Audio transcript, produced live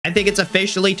I think it's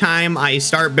officially time I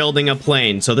start building a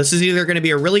plane. So this is either going to be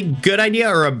a really good idea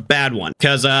or a bad one,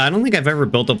 because I don't think I've ever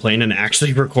built a plane and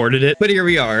actually recorded it. But here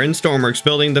we are in Stormworks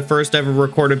building the first ever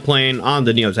recorded plane on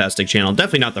the Neotastic channel.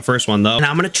 Definitely not the first one though. And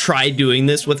I'm going to try doing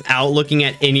this without looking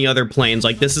at any other planes.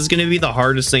 Like, this is going to be the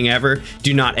hardest thing ever.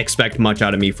 Do not expect much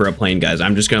out of me for a plane, guys.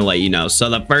 I'm just going to let you know. So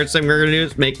the first thing we're going to do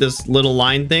is make this little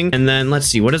line thing. And then let's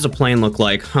see, what does a plane look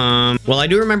like? Well, I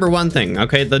do remember one thing.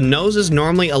 Okay, the nose is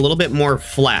normally a little bit more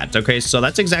flat. Okay, so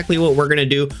that's exactly what we're gonna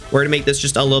do. We're gonna make this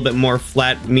just a little bit more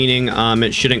flat, meaning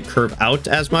it shouldn't curve out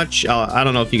as much. I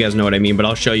don't know if you guys know what I mean, but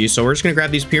I'll show you. So we're just gonna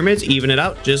grab these pyramids, even it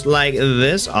out just like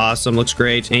this. Awesome, looks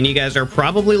great. And you guys are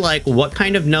probably like, what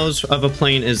kind of nose of a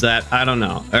plane is that? I don't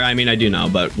know. Or, I mean, I do know,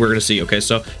 but we're gonna see. Okay,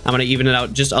 so I'm gonna even it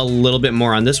out just a little bit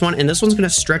more on this one, and this one's gonna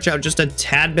stretch out just a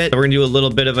tad bit. So we're gonna do a little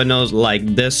bit of a nose like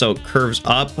this, so it curves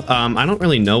up. I don't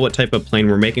really know what type of plane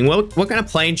we're making. What kind of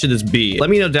plane should this be? Let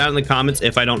me know down in the comments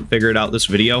if I don't figure it out this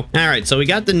video. All right, so we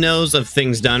got the nose of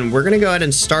things done. We're gonna go ahead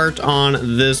and start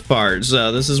on this part.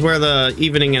 So this is where the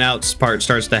evening and out part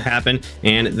starts to happen,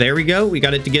 and there we go. We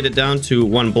got it to get it down to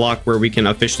one block where we can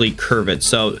officially curve it.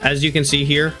 So as you can see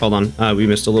here, hold on, we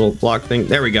missed a little block thing.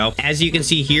 There we go. As you can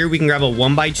see here, we can grab a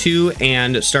 1x2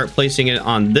 and start placing it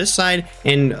on this side.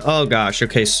 And oh gosh,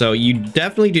 okay, so you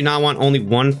definitely do not want only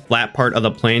one flat part of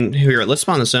the plane. Here, let's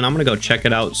spawn this in. I'm gonna go check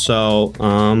it out. So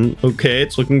okay,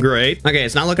 it's looking great. Okay,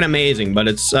 it's not looking amazing, but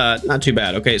it's not too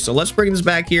bad. Okay, so let's bring this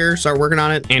back here, start working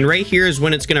on it. And right here is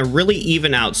when it's gonna really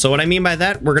even out. So what I mean by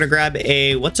that, we're gonna grab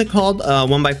a, what's it called?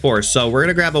 1x4. So we're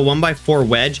gonna grab a 1x4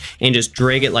 wedge and just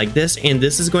drag it like this. And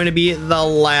this is going to be the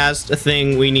last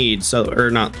thing we need. So,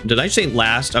 or not, did I say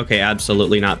last? Okay,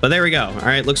 absolutely not. But there we go. All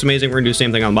right, looks amazing. We're gonna do the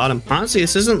same thing on the bottom. Honestly,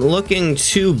 this isn't looking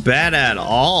too bad at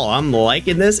all. I'm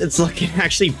liking this. It's looking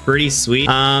actually pretty sweet.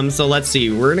 So let's see.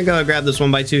 We're gonna go grab this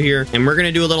 1x2 here, and we're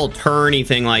gonna do a little turny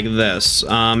thing like this.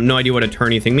 No idea what a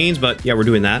turny thing means, but yeah, we're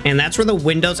doing that. And that's where the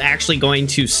window's actually going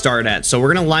to start at. So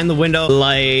we're gonna line the window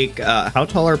like, how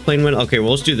tall are plane window? Okay,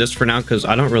 well, let's do this for now because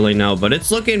I don't really know, but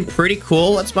it's looking pretty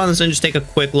cool. Let's spawn this in, just take a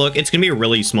quick look. It's gonna be a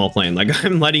really small plane. Like,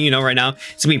 I'm letting you know right now,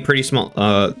 it's gonna be pretty small.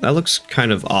 That looks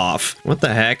kind of off. What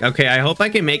the heck? Okay, I hope I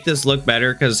can make this look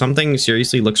better because something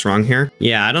seriously looks wrong here.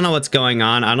 Yeah, I don't know what's going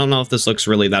on. I don't know if this looks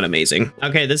really that amazing.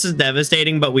 Okay, this is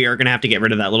devastating, but we are gonna have to get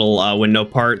rid of that little window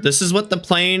part. This is what the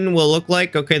plane will look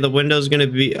like. Okay, the window's gonna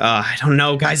be, I don't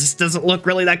know, guys, this doesn't look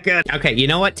really that good. Okay, you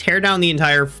know what? Tear down the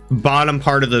entire bottom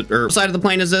part of the, or side of the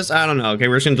plane is this? I don't know. Okay,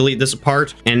 we're just gonna delete this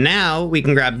apart. And now we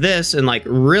can grab this and like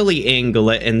really angle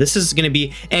it. And this is gonna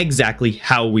be exactly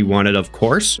how we want it, of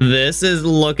course. This is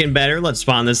looking better. Let's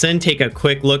spawn this in, take a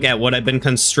quick look at what I've been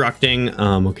constructing.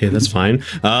 Okay, that's fine.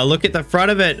 Look at the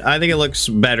front of it. I think it looks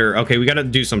better. Okay, we gotta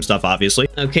do some stuff, obviously.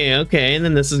 Okay, and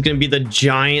then this is gonna be the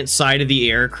giant side of the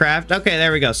aircraft. Okay,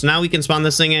 there we go. So now we can spawn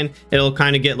this thing in. It'll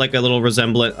kind of get like a little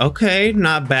resemblance. Okay,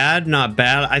 not bad, not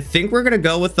bad. I think we're gonna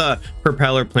go with a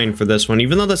propeller plane for this one,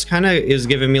 even though this kind of is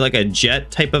giving me like a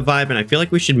jet type of vibe, and I feel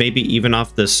like we should maybe even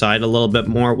off this side a little bit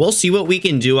more. We'll see what we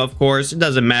can do, of course. It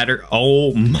doesn't matter.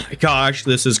 Oh my gosh,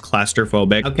 this is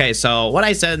claustrophobic. Okay, so what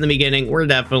I said in the beginning, we're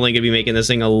definitely gonna be making this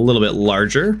thing a little bit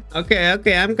larger. Okay,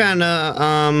 I'm kind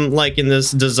of liking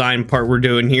this design part we're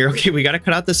doing here. Okay, we got to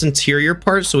cut out this interior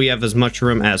part so we have as much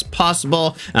room as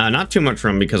possible. Not too much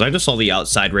room because I just saw the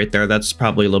outside right there. That's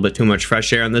probably a little bit too much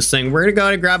fresh air on this thing. We're gonna go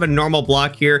ahead and grab a normal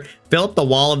block here, fill up the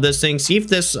wall of this thing, see if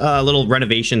this little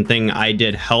renovation thing I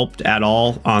did helped at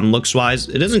all on looks wise.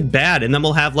 It isn't bad. And then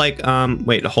we'll have like,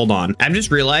 wait, hold on. I've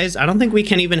just realized I don't think we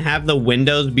can even have the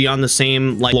windows be on the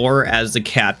same like floor as the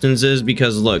captain's is,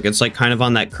 because look, it's like kind of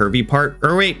on that curvy part.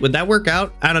 Or wait, would that work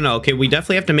out? I don't know. Okay, we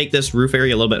definitely have to make this roof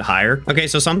area a little bit higher. Okay,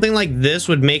 so something like this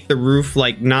would make the roof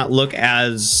like not look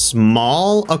as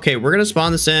small. Okay, we're gonna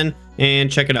spawn this in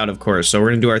and check it out, of course. So we're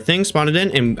gonna do our thing, spawn it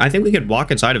in, and I think we could walk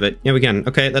inside of it. Yeah, we can.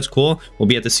 Okay, that's cool. We'll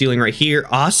be at the ceiling right here.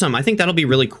 Awesome. I think that'll be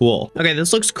really cool. Okay,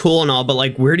 this looks cool and all, but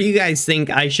like, where do you guys think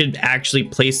I should actually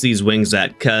place these wings at?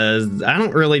 Because I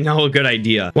don't really know a good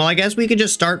idea. Well, I guess we could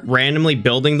just start randomly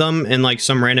building them in like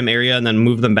some random area and then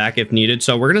move them back if needed.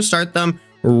 So we're gonna start them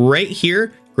right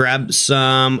here. Grab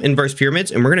some inverse pyramids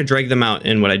and we're gonna drag them out.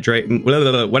 And what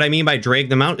I mean by drag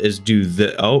them out is do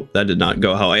the, oh, that did not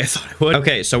go how I thought it would.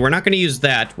 Okay, so we're not gonna use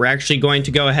that. We're actually going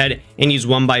to go ahead and use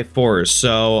 1x4s.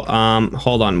 So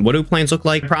hold on, what do planes look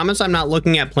like? I promise I'm not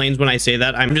looking at planes when I say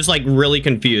that. I'm just like really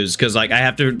confused because like I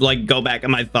have to like go back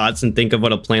in my thoughts and think of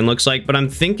what a plane looks like, but I'm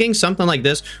thinking something like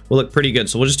this will look pretty good.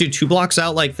 So we'll just do 2 blocks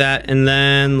out like that, and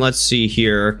then let's see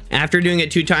here, after doing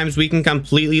it 2 times we can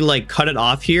completely like cut it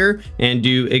off here and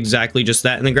do do exactly just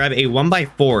that, and then grab a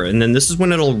 1x4, and then this is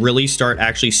when it'll really start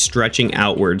actually stretching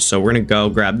outwards. So we're gonna go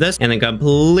grab this and then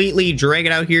completely drag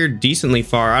it out here decently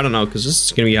far. I don't know, because this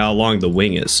is gonna be how long the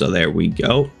wing is. So there we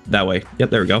go. That way. Yep,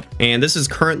 there we go. And this is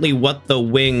currently what the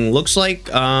wing looks like.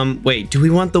 Wait, do we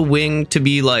want the wing to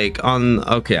be like on...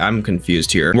 Okay, I'm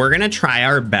confused here. We're gonna try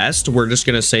our best. We're just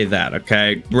gonna say that,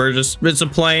 okay? It's a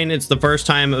plane. It's the first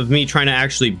time of me trying to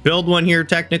actually build one here,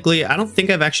 technically. I don't think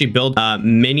I've actually built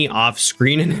many off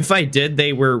screen, and if I did,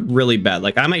 they were really bad.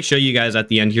 Like, I might show you guys at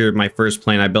the end here my first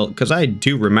plane I built, because I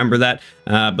do remember that.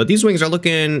 But these wings are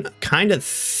looking kind of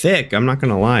thick, I'm not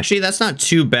gonna lie. Actually, that's not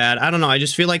too bad. I don't know, I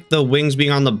just feel like the wings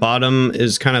being on the bottom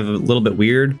is kind of a little bit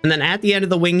weird. And then at the end of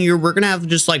the wing here, we're gonna have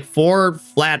just like 4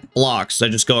 flat blocks that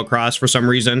just go across for some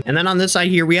reason. And then on this side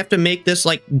here, we have to make this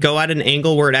like go at an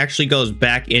angle where it actually goes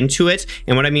back into it.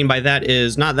 And what I mean by that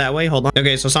is not that way. Hold on.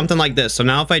 Okay, so something like this. So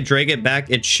now if I drag it back,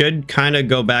 it should kind of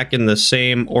go back in the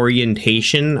same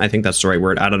orientation. I think that's the right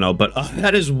word. I don't know, but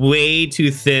that is way too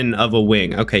thin of a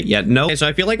wing. Okay, yeah, no. Okay, so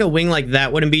I feel like a wing like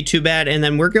that wouldn't be too bad. And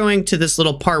then we're going to this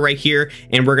little part right here,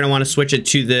 and we're gonna want to switch it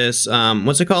to this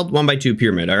what's it called, 1x2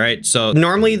 pyramid. All right, so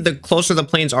normally the closer the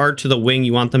planes are to the wing,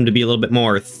 you want them to be a little bit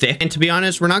more thick. And to be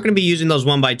honest, we're not going to be using those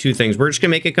 1x2 things. We're just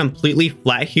gonna make it completely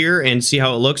flat here and see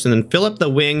how it looks, and then fill up the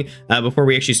wing before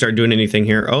we actually start doing anything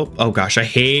here. Oh gosh, I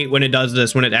hate when it does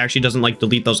this, when it actually doesn't like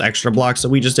delete those extra blocks that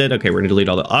we just did. Okay, we're gonna delete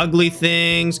all the ugly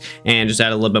things and just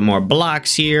add a little bit more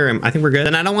blocks here, and I think we're good.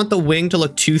 And I don't want the wing to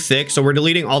look too thick, so we're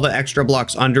deleting all the extra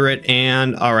blocks under it.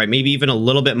 And all right, maybe even a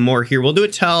little bit more here. We'll do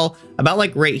it till about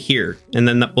like right here, and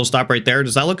then we'll stop right there.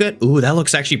 Does that look good? Ooh, that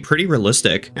looks actually pretty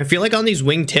realistic. I feel like on these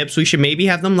wing tips, we should maybe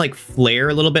have them like flare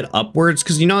a little bit upwards,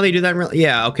 because you know they do that.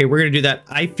 Yeah, okay, we're gonna do that.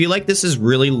 I feel like this is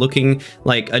really looking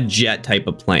like a jet type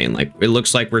of plane. Like, it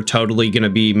looks like we're totally gonna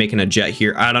be making a jet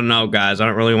here. I don't know, guys. I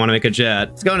don't really want to make a jet.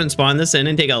 Let's go ahead and spawn this in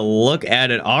and take a look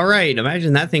at it. All right,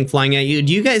 imagine that thing flying at you.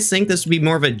 Do you guys think this would be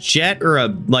more of a jet or a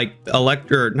like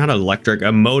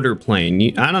a motor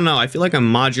plane? I don't know. I feel like a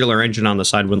modular engine on the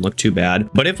side wouldn't look too bad.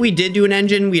 But if we did do an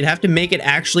engine, we'd have to make it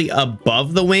actually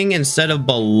above the wing instead of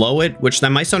below it, which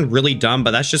that might sound really dumb,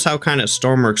 but that's just how kind of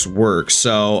Stormworks works.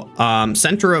 So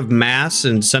center of mass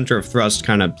and center of thrust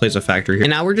kind of plays a factor here.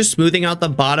 And now we're just smoothing out the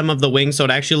bottom of the wing so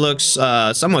it actually looks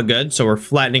somewhat good. So we're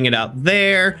flattening it out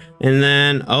there. And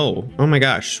then, oh my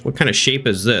gosh, what kind of shape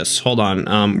is this? Hold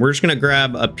on. We're just gonna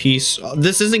grab a piece.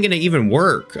 This isn't gonna even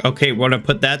work. Okay, we're gonna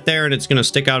put that there and it's gonna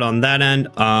stick out on that end.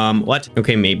 What?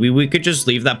 Okay, maybe we could just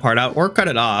leave that part out or cut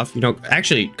it off. You know,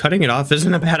 actually cutting it off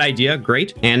isn't a bad idea.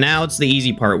 Great. And now it's the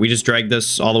easy part. We just drag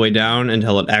this all the way down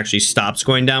until it actually stops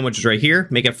going down, which is right here.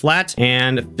 Make it flat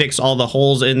and fix all the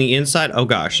holes in the inside. Oh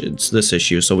gosh, it's this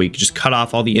issue. So we just cut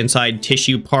off all the inside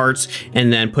tissue parts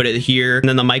and then put it here. And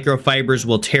then the microfibers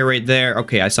will tear right there.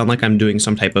 Okay, I sound like I'm doing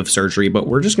some type of surgery, but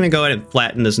we're just gonna go ahead and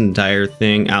flatten this entire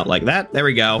thing out like that. There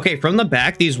we go. Okay, from the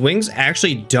back, these wings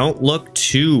actually don't look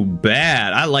too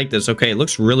bad. I like this. Okay, it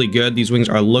looks really good. These wings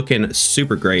are looking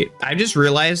super great. I just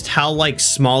realized how like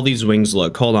small these wings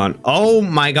look. Hold on. Oh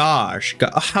my gosh.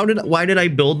 Why did I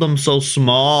build them so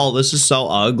small? This is so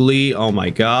ugly. Oh my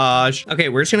gosh. Okay,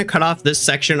 we're just gonna cut off this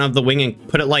section of the wing and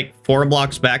put it like 4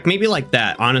 blocks back, maybe like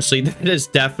that. Honestly, that is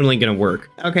definitely gonna work.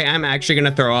 Okay, I'm actually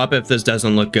gonna throw up if this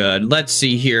doesn't look good. Let's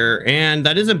see here. And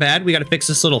that isn't bad. We got to fix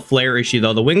this little flare issue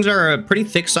though. The wings are a pretty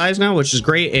thick size now, which is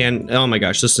great. And oh my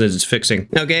gosh, this is fixing.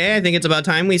 Okay, I think it's about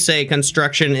time we say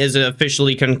construction is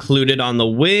officially concluded on the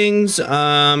wings.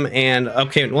 And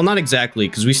okay, well, not exactly,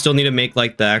 because we still need to make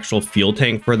like the actual fuel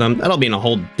tank for them. That'll be in a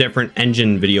whole different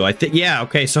engine video, I think. Yeah,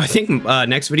 okay, so I think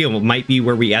next video might be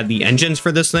where we add the engines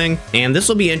for this thing, and this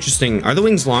will be interesting. Are the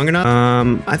wings long enough?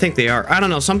 I think they are. I don't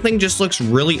know, something just looks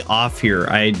really off here.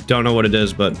 I don't know what it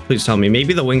is, but please tell me.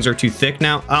 Maybe the wings are too thick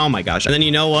now. Oh my gosh. And then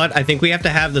you know what? I think we have to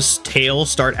have this tail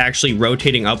start actually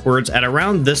rotating upwards at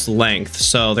around this length.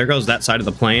 So there goes that side of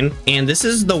the plane. And this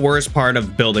is the worst part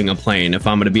of building a plane, if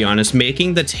I'm going to be honest.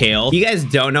 Making the tail. You guys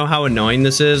don't know how annoying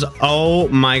this is. Oh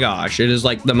my gosh. It is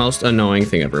like the most annoying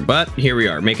thing ever. But here we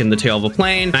are, making the tail of a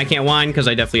plane. I can't whine because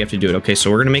I definitely have to do it. Okay,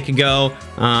 so we're going to make it go.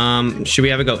 Should we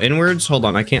have it go inwards? Hold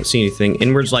on. I can't see anything.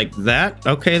 Inwards like that.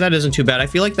 Okay, that isn't too bad. I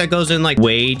feel like that goes in like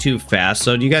way too fast.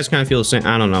 So do you guys kind of feel the same?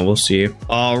 I don't know. We'll see.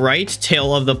 All right.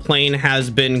 Tail of the plane has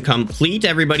been complete.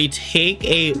 Everybody take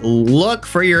a look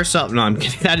for yourself. No, I'm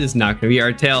kidding. That is not going to be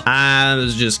our tail. I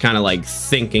was just kind of like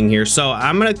thinking here. So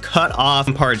I'm going to cut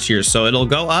off parts here. So it'll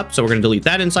go up. So we're going to delete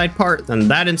that inside part, then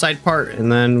that inside part,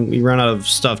 and then we run out of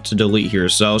stuff to delete here.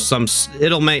 So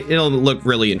it'll look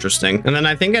really interesting. And then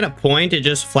I think at a point it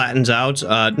just flattens out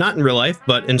not in real life,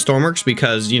 but in Stormworks,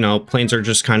 because, you know, planes are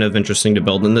just kind of interesting to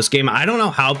build in this game. I don't know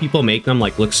how people make them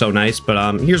like look so nice,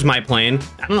 but here's my plane.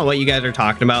 I don't know what you guys are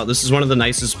talking about. This is one of the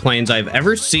nicest planes I've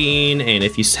ever seen, and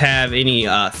if you have any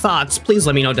thoughts, please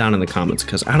let me know down in the comments,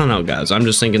 because I don't know, guys. I'm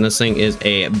just thinking this thing is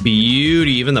a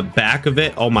beauty. Even the back of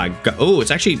it, oh my god. Oh,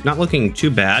 it's actually not looking too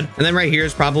bad. And then right here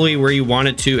is probably where you want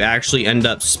it to actually end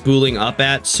up spooling up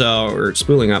at. So, or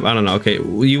spooling up, I don't know. Okay,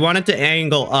 you want it to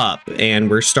angle up, and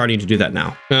we're starting to do that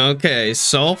now. Okay,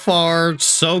 so far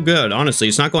so good. Honestly,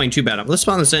 it's not going too bad. Let's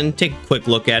spawn this in, take a quick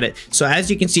look at it. So as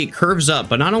you can see, it curves up,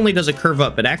 but not only does it curve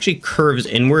up, it actually curves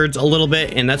inwards a little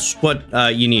bit, and that's what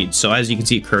you need. So as you can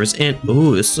see, it curves in.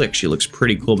 Ooh, this actually looks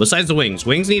pretty cool. Besides the wings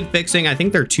need fixing. I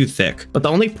think they're too thick. But the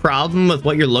only problem with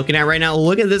what you're looking at right now,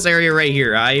 look at this area right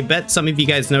here. I bet some of you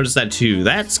guys noticed that too.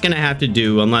 That's gonna have to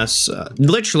do, unless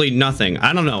literally nothing.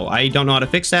 I don't know. I don't know how to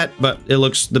fix that, but it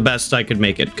looks the best I could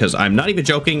make it, because I'm not even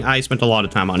joking. I spent a lot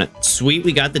of time on it. Sweet,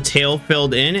 we got the tail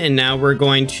filled in, and now we're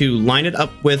going to line it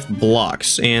up with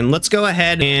blocks. And let's go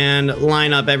ahead and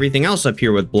line up everything else up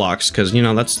here with blocks, because, you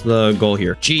know, that's the goal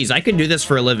here. Geez, I could do this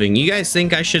for a living. You guys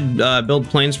think I should build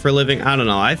planes for a living? I don't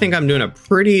know. I think I'm doing a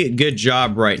pretty good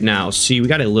job right now. See, we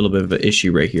got a little bit of an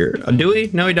issue right here. Do we?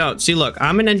 No, we don't. See, look,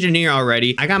 I'm an engineer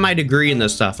already. I got my degree in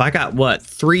this stuff. I got, what,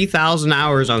 3,000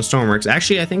 hours on Stormworks.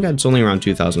 Actually, I think it's only around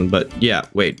 2,000, but yeah,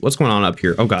 wait, what's going on up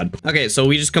here? Oh, God. Okay, so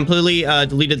we just completely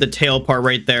deleted the tail part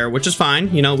right there, which is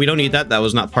fine. You know, we don't need that. That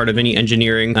was not part of any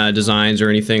engineering designs or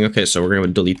anything. Okay, so we're going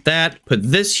to delete that, put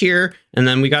this here, and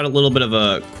then we got a little bit of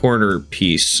a corner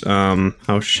piece.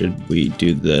 How should we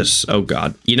do this? Oh,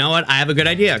 God. You know what? I have a good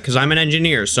idea, because I'm an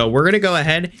engineer. So we're going to go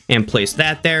ahead and place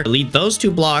that there. Delete those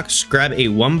two blocks. Grab a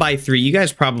 1x3. You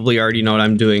guys probably already know what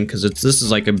I'm doing, because this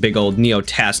is like a big old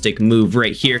neotastic move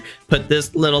right here. Put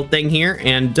this little thing here,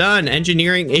 and done.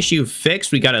 Engineering issue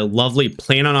fixed. We got a lovely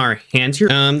plane on our hands here.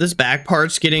 This back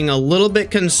part's getting a little bit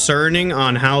concerning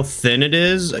on how thin it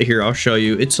is. Here, I'll show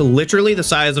you. It's literally the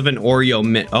size of an Oreo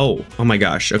mint. Oh my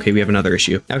gosh. Okay, we have another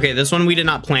issue. Okay, this one we did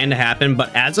not plan to happen,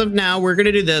 but as of now, we're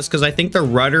gonna do this because I think the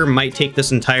rudder might take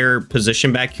this entire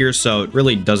position back here, so it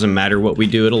really doesn't matter what we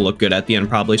do. It'll look good at the end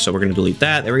probably, so we're gonna delete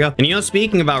that. There we go. And you know,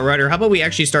 speaking about rudder, how about we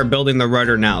actually start building the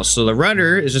rudder now? So the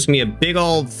rudder is just gonna be a big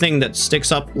old thing that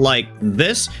sticks up like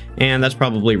this, and that's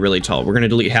probably really tall. We're gonna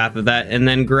delete half of that, and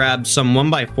then grab some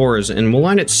 1x4s, and we'll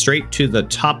line it straight to the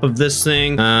top of this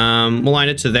thing. We'll line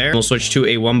it to there. We'll switch to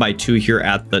a 1x2 here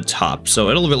at the top, so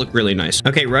it'll look really nice.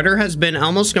 Okay, rudder has been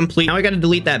almost complete. Now I gotta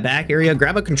delete that back area,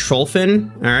 grab a control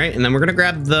fin, all right, and then we're gonna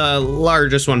grab the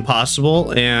largest one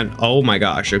possible, and oh my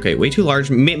gosh, okay, way too large.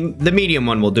 The medium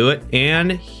one will do it,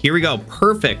 and here we go.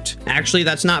 Perfect. Actually,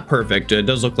 that's not perfect. It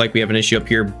does look like we have an issue up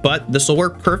here, but this will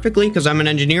work perfectly because I'm an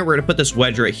engineer. We're gonna put this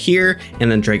wedge right here and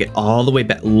then drag it all the way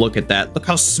back. Look at that. Look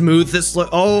how smooth this looks.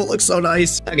 Oh, it looks so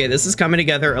nice. Okay, this is coming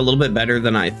together a little bit better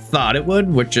than I thought it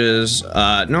would, which is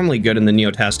normally good in the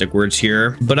neotastic words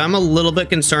here, but I'm a little bit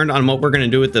concerned on what we're gonna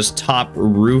do with this top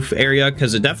roof area,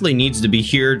 because it definitely needs to be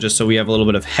here just so we have a little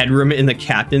bit of headroom in the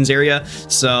captain's area.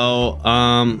 So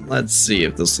let's see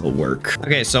if this will work.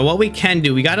 Okay, so what we can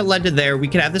do, we got it led to there. We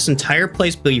could have this entire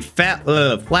place be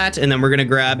flat, and then we're gonna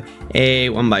grab a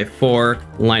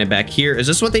 1x4, line it back here. Is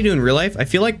this what they do in real life? I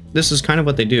feel like this is kind of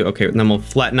what they do. Okay, and then we'll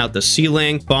flatten out the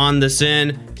ceiling, bond this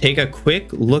in, take a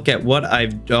quick look at what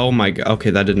I've, oh my god, okay,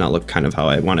 that did not look kind of how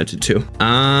I wanted it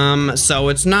to. So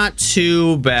it's not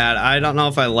too bad. I don't know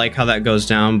if I like how that goes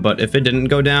down, but if it didn't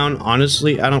go down,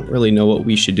 honestly, I don't really know what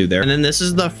we should do there. And then this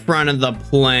is the front of the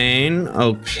plane.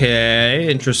 Okay,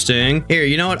 interesting. Here,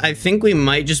 you know what? I think we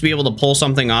might just be able to pull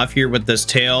something off here with this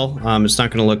tail. It's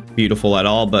not gonna look beautiful at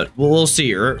all, but we'll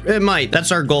see, or it might.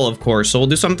 That's our goal, of course. So we'll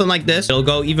do something like this. It'll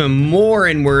go even more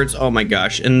inwards. Oh my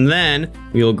gosh. And then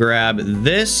we'll grab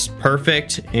this,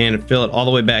 perfect, and fill it all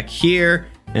the way back here.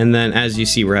 And then as you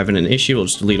see, we're having an issue. We'll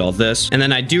just delete all this. And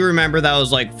then I do remember that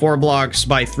was like 4 blocks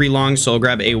by 3 long. So I'll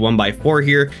grab a 1x4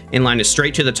 here and line it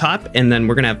straight to the top. And then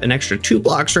we're gonna have an extra 2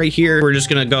 blocks right here. We're just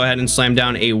gonna go ahead and slam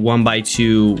down a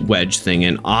 1x2 wedge thing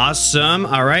in. Awesome.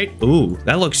 All right. Ooh,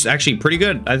 that looks actually pretty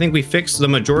good. I think we fixed the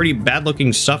majority bad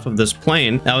looking stuff of this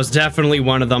plane. That was definitely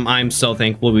one of them. I'm so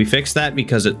thankful we fixed that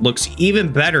because it looks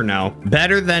even better now.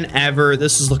 Better than ever.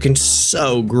 This is looking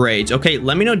so great. Okay,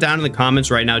 let me know down in the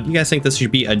comments right now. Do you guys think this should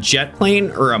be be a jet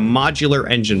plane or a modular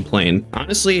engine plane.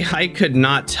 Honestly, I could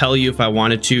not tell you if I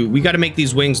wanted to. We got to make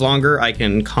these wings longer. I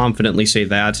can confidently say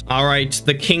that. All right,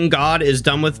 the King God is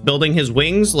done with building his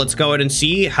wings. Let's go ahead and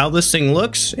see how this thing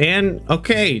looks. And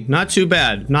okay, not too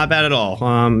bad. Not bad at all.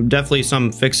 Definitely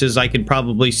some fixes I could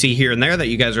probably see here and there that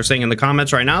you guys are saying in the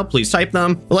comments right now. Please type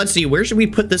them. But let's see, where should we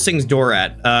put this thing's door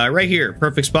at? Right here,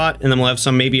 perfect spot. And then we'll have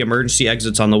some maybe emergency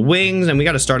exits on the wings. And we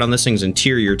got to start on this thing's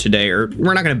interior today, or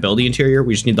we're not going to build the interior.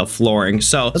 We just need the flooring.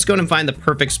 So let's go ahead and find the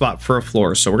perfect spot for a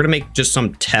floor. So we're going to make just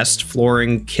some test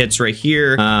flooring kits right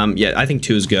here. Yeah, I think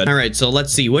 2 is good. All right, so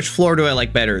let's see, which floor do I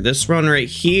like better? This one right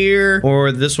here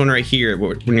or this one right here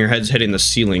when your head's hitting the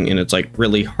ceiling and it's like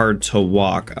really hard to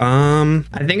walk? I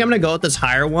think I'm gonna go with this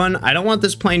higher one. I don't want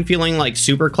this plane feeling like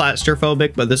super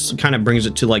claustrophobic, but this kind of brings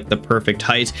it to like the perfect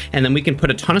height. And then we can put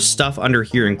a ton of stuff under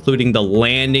here, including the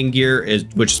landing gear,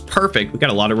 which is perfect. We got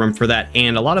a lot of room for that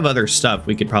and a lot of other stuff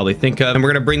we could probably think of. And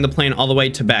we're gonna bring the plane all the way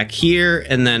to back here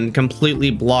and then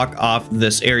completely block off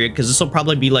this area, because this will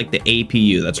probably be like the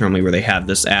APU. That's normally where they have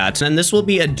this at. And this will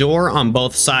be a door on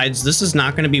both sides. This is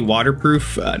not going to be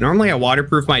waterproof. Normally I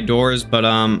waterproof my doors, but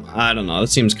I don't know, that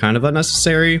seems kind of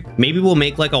unnecessary. Maybe we'll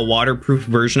make like a waterproof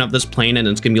version of this plane and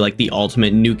it's gonna be like the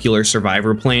ultimate nuclear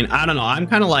survivor plane. I don't know, I'm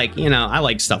kind of like, you know, I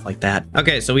like stuff like that.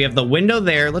 Okay, so we have the window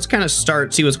there. Let's kind of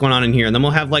see what's going on in here, and then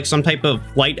we'll have like some type of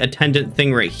flight attendant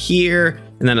thing right here,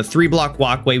 and then a 3-block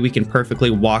walkway we can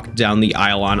perfectly walk down the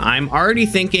aisle on. I'm already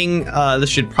thinking this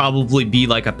should probably be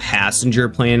like a passenger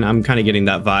plane. I'm kind of getting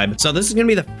that vibe. So this is gonna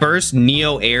be the first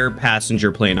Neo Air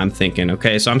passenger plane, I'm thinking.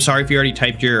 Okay, so I'm sorry if you already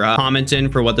typed your comment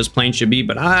in for what this plane should be,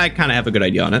 but I kind of have a good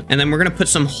idea on it. And then we're gonna put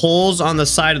some holes on the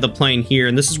side of the plane here,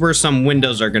 and this is where some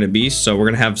windows are gonna be. So we're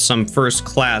gonna have some first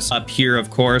class up here, of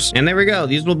course. And there we go.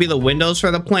 These will be the windows for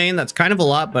the plane. That's kind of a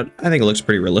lot, but I think it looks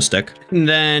pretty realistic. And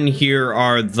then here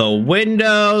are the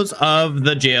windows of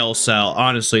the jail cell.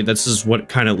 Honestly, this is what it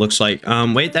kind of looks like.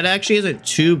 Wait, that actually isn't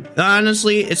too,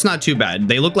 honestly, it's not too bad.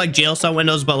 They look like jail cell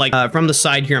windows, but like from the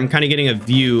side here, I'm kind of getting a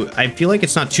view. I feel like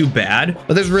it's not too bad,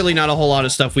 but there's really not a whole lot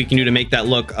of stuff we can do to make that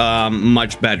look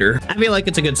much better. I feel like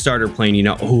it's a good starter plane, you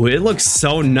know. Oh, it looks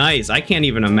so nice. I can't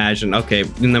even imagine. Okay,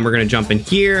 and then we're gonna jump in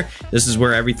here. This is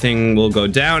where everything will go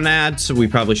down at. So we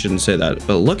probably shouldn't say that,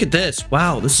 but look at this.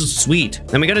 Wow, this is sweet.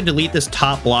 Then we got to delete this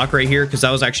top block right here because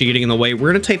that was actually getting in the way.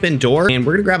 We're gonna type in door and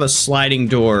we're gonna grab a sliding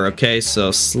door. Okay,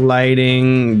 so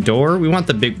sliding door. We want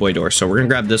the big boy door, so we're gonna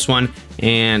grab this one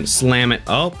and slam it.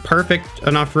 Oh, perfect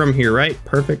enough room here, right?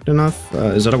 Perfect enough.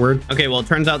 Is that a word? Okay, well, it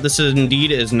turns out this is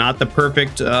indeed not the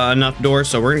perfect enough door,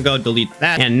 so we're gonna go delete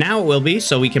that. And now it will be,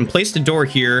 so we can place the door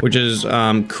here, which is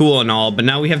cool and all, but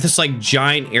now we have this like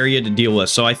giant area to deal with.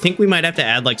 So I think we might have to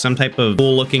add like some type of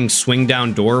cool looking swing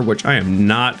down door, which I am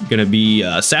not gonna be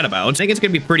sad about. I think it's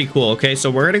gonna be pretty cool. Okay,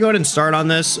 so we're gonna go ahead and start on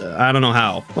this. I don't know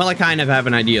how. Well, I kind of have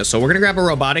an idea. So we're gonna grab a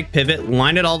robotic pivot,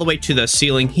 line it all the way to the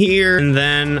ceiling here, and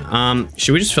then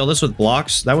should we just fill this with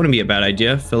blocks? That wouldn't be a bad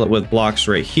idea. Fill it with blocks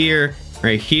right here,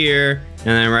 and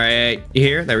then right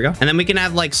here, there we go. And then we can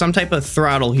have like some type of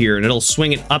throttle here and it'll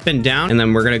swing it up and down. And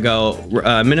then we're gonna go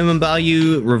minimum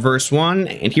value, reverse 1,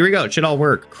 and here we go. It should all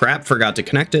work. Crap, forgot to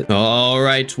connect it. All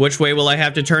right, which way will I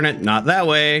have to turn it? Not that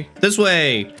way, this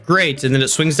way. Great, and then it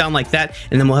swings down like that.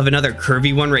 And then we'll have another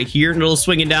curvy one right here and it'll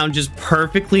swing it down just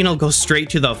perfectly and it'll go straight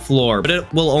to the floor. But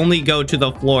it will only go to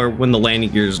the floor when the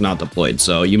landing gear is not deployed.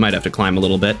 So you might have to climb a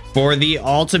little bit. For the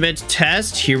ultimate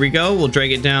test, here we go. We'll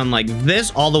drag it down like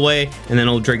this all the way. And then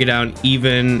it'll drag it down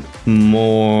even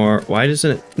more. Why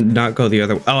doesn't it not go the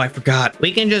other way? Oh, I forgot.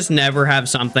 We can just never have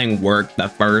something work the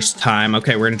first time.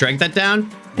 Okay, we're gonna drag that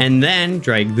down and then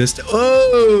drag this.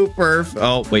 Oh, perfect.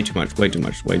 Oh, way too much, way too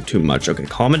much, way too much. Okay,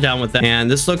 calm it down with that. And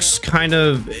this looks kind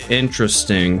of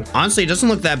interesting. Honestly, it doesn't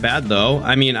look that bad though.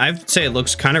 I mean, I'd say it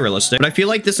looks kind of realistic, but I feel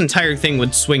like this entire thing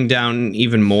would swing down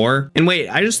even more. And wait,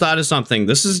 I just thought of something.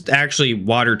 This is actually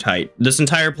watertight. This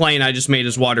entire plane I just made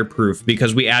is waterproof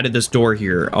because we added this door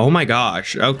here. Oh my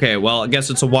gosh. Okay, well, I guess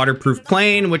it's a waterproof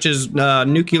plane, which is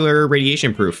nuclear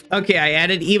radiation proof. Okay, I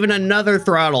added even another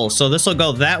throttle. So this will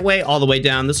go that way all the way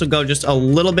down. This will go just a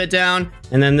little bit down,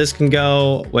 and then this can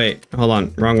go, wait, hold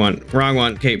on, wrong one.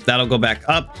 Okay, that'll go back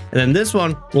up, and then this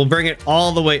one will bring it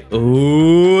all the way.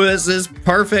 Ooh, this is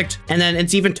perfect. And then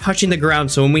it's even touching the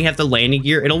ground, so when we have the landing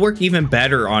gear, it'll work even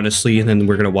better, honestly. And then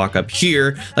we're gonna walk up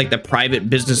here like the private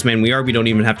businessman we are. We don't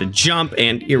even have to jump,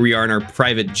 and here we are in our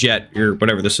private jet, or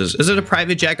whatever this is. Is it a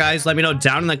private jet, guys? Let me know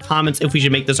down in the comments if we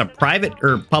should make this a private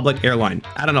or public airline.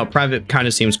 I don't know, private kind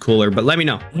of seems cooler, but let me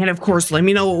know. And of course, let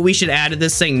me know what we should add to this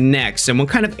this thing next, and what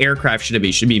kind of aircraft should it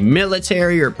be? Should it be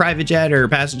military or private jet or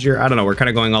passenger? I don't know. We're kind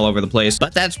of going all over the place,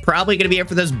 but that's probably going to be it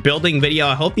for this building video.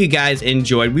 I hope you guys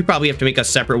enjoyed. We probably have to make a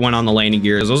separate one on the landing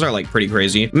gears. Those are like pretty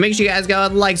crazy. Make sure you guys go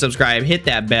like, subscribe, hit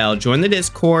that bell, join the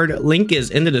Discord. Link is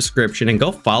in the description, and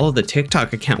go follow the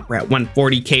TikTok account. We're at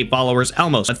 140K followers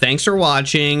almost. But thanks for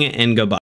watching, and goodbye.